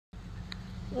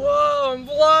Whoa, I'm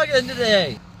vlogging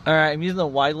today. All right, I'm using the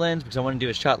wide lens because I want to do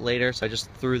a shot later, so I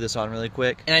just threw this on really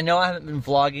quick. And I know I haven't been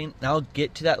vlogging, and I'll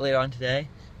get to that later on today.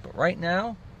 But right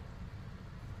now,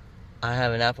 I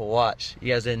have an Apple Watch.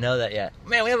 You guys didn't know that yet.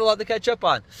 Man, we have a lot to catch up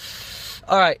on.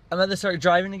 All right, I'm about to start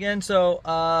driving again, so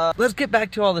let's get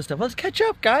back to all this stuff. Let's catch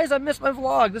up, guys. I missed my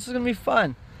vlog. This is gonna be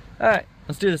fun. All right,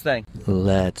 let's do this thing.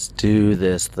 Let's do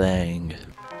this thing.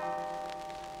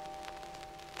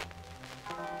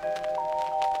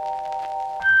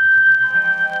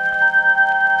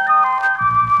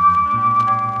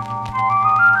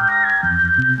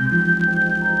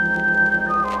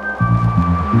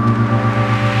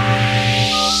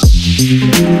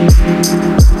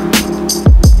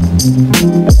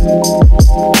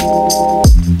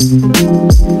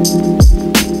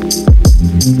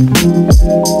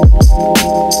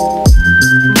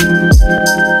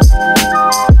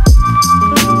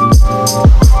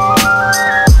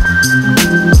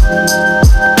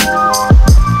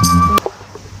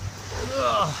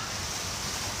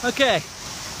 Okay,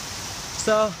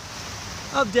 so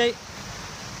update.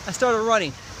 I started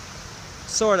running,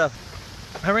 sort of.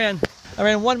 I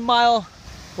ran 1 mile,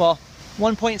 well,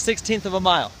 1.16 of a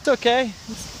mile. It's okay,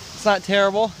 it's not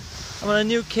terrible. I'm on a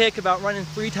new kick about running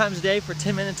 3 times a day for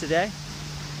 10 minutes a day,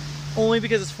 only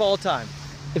because it's fall time.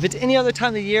 If it's any other time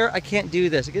of the year, I can't do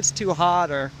this. It gets too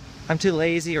hot, or I'm too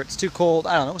lazy, or it's too cold,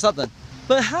 I don't know, something.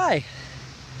 But hi,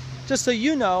 just so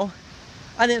you know,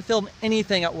 I didn't film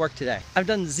anything at work today. I've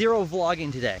done 0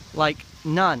 vlogging today, like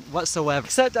none whatsoever.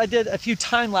 Except I did a few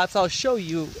time lapse I'll show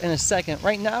you in a second.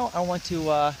 Right now, I want to,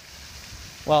 I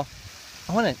want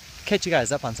to catch you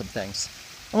guys up on some things.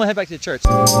 I'm gonna head back to the church.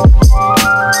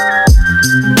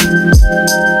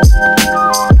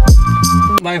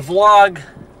 My vlog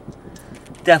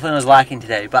definitely was lacking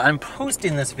today, but I'm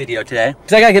posting this video today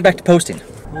because I gotta get back to posting.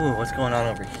 Ooh, what's going on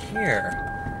over here?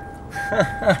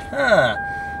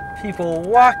 People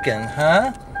walking,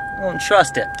 huh? I don't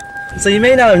trust it. So you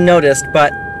may not have noticed,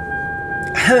 but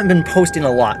I haven't been posting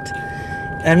a lot.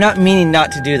 And I'm not meaning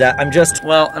not to do that. I'm just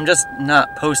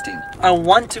not posting. I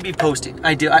want to be posting.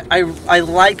 I do. I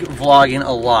like vlogging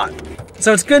a lot.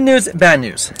 So it's good news, bad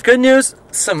news. Good news,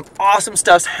 some awesome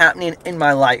stuff's happening in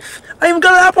my life. I even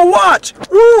got an Apple Watch.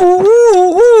 Woo,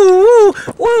 woo, woo,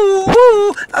 woo,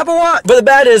 woo, Apple Watch. But the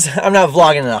bad is, I'm not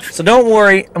vlogging enough. So don't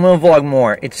worry, I'm gonna vlog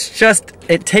more. It's just,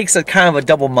 it takes a kind of a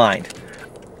double mind.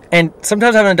 And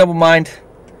sometimes having a double mind's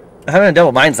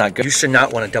not good. You should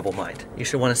not want a double mind. You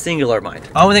should want a singular mind.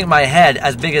 I don't think my head,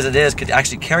 as big as it is, could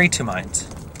actually carry 2 minds.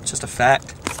 It's just a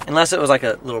fact. Unless it was like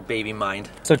a little baby mind.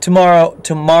 So tomorrow,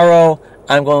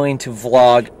 I'm going to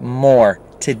vlog more.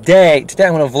 Today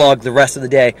I'm going to vlog the rest of the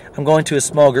day. I'm going to a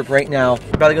small group right now.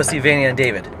 I'm about to go see Vanny and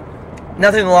David.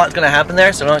 Nothing a lot's going to happen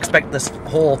there, so don't expect this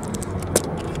whole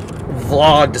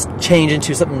vlog to change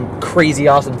into something crazy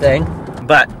awesome thing.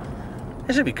 But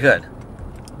it should be good.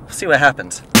 We'll see what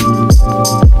happens.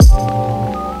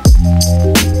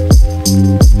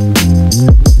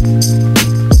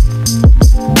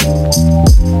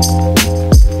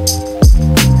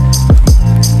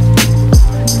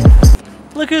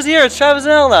 Look who's here, it's Travis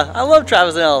and Elena. I love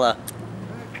Travis and Elena.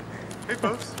 Hey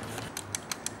folks.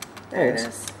 There it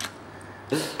is.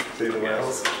 See the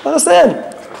whales? Let us in.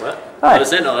 What? Hi. Let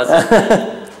us in? Oh, that's it.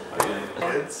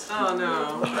 Kids? Oh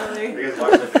no, really? You guys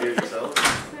watching the video yourselves?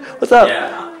 What's up?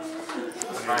 Yeah.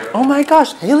 Oh my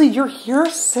gosh, Haley, you're here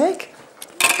sick?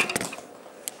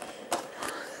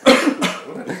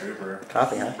 What a trooper.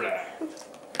 Coffee, huh?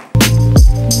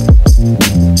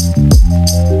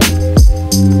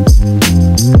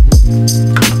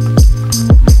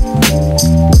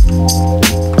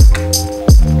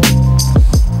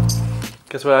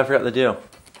 Guess what I forgot to do?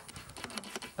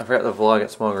 I forgot to vlog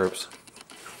at small groups.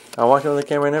 I walked over the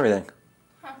camera and everything.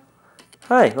 Huh.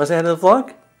 Hi, want to say hi to the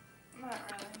vlog? Not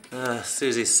really.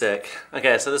 Susie's sick.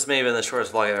 Okay, so this may have been the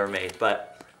shortest vlog I've ever made,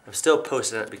 but I'm still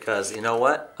posting it because, you know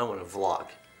what? I want to vlog.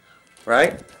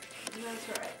 Right?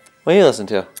 That's right. What do you listen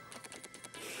to?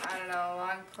 I don't know, a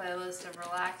long playlist of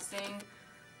relaxing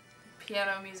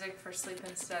piano music for sleep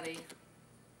and study.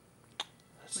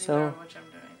 Neither of which I'm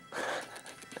doing.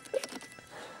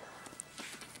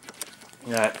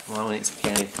 Alright, well, I'm gonna eat some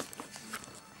candy. Put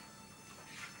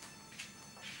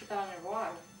that on your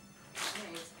vlog. I'm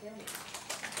gonna eat some candy.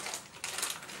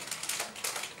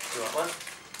 You want one?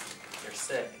 You're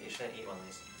sick. You shouldn't eat one of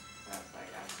these. That's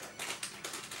like I'm sick.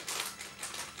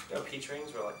 You know, peach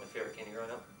rings were like my favorite candy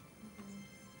growing up.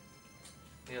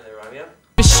 You know, they remind me of?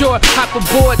 short, hop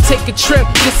aboard, take a trip.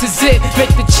 This is it,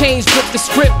 make the change, flip the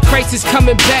script. Christ is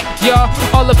coming back, y'all,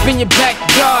 all up in your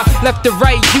backyard. Left to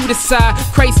right, you decide.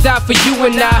 Christ died for you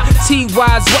and I.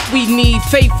 T-wise, what we need,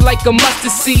 faith like a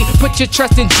mustard seed. Put your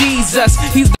trust in Jesus.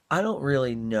 He's I don't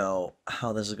really know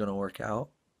how this is going to work out,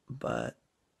 but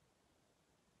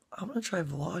I'm going to try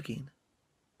vlogging.